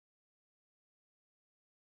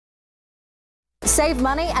Save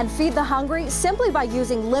money and feed the hungry simply by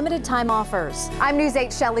using limited time offers. I'm News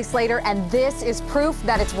 8's Shelly Slater, and this is proof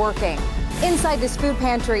that it's working. Inside this food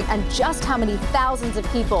pantry and just how many thousands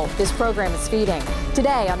of people this program is feeding.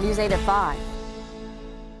 Today on News 8 at 5.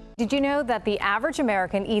 Did you know that the average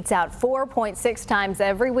American eats out 4.6 times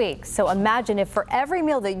every week? So imagine if for every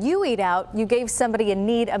meal that you eat out, you gave somebody in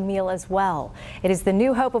need a meal as well. It is the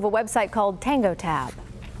new hope of a website called TangoTab.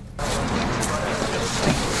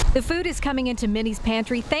 The food is coming into Minnie's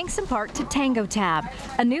pantry thanks in part to TangoTab,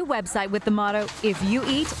 a new website with the motto, if you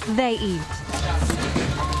eat, they eat.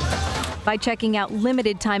 By checking out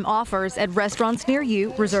limited time offers at restaurants near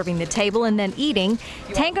you, reserving the table and then eating,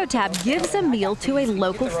 TangoTab gives a meal to a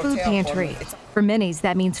local food pantry. For Minnie's,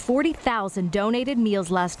 that means 40,000 donated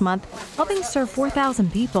meals last month, helping serve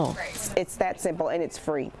 4,000 people. It's that simple, and it's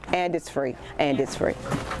free, and it's free, and it's free.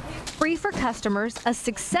 Free for customers, a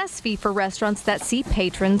success fee for restaurants that see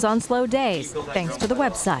patrons on slow days, thanks to the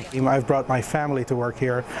website. I've brought my family to work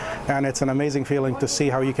here, and it's an amazing feeling to see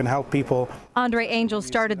how you can help people. Andre Angel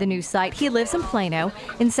started the new site. He lives in Plano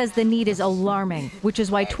and says the need is alarming, which is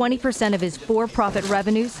why 20% of his for-profit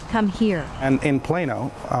revenues come here. And in Plano,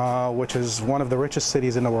 which is one of the richest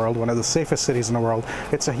cities in the world, one of the safest cities in the world,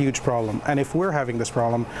 it's a huge problem. And if we're having this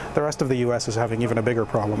problem, the rest of the U.S. is having even a bigger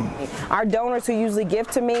problem. Our donors who usually give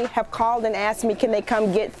to me have called and asked me, can they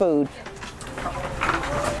come get food?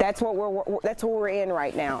 That's what we're in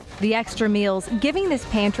right now. The extra meals giving this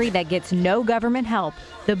pantry that gets no government help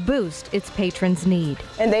the boost its patrons need.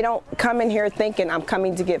 And they don't come in here thinking I'm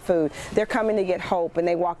coming to get food. They're coming to get hope, and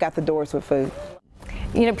they walk out the doors with food.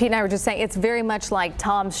 You know, Pete and I were just saying it's very much like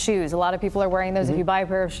Tom's shoes. A lot of people are wearing those. If you buy a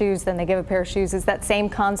pair of shoes, then they give a pair of shoes. It's that same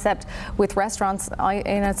concept with restaurants.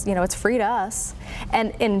 And it's free to us.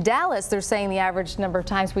 And in Dallas, they're saying the average number of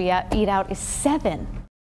times we eat out is 7.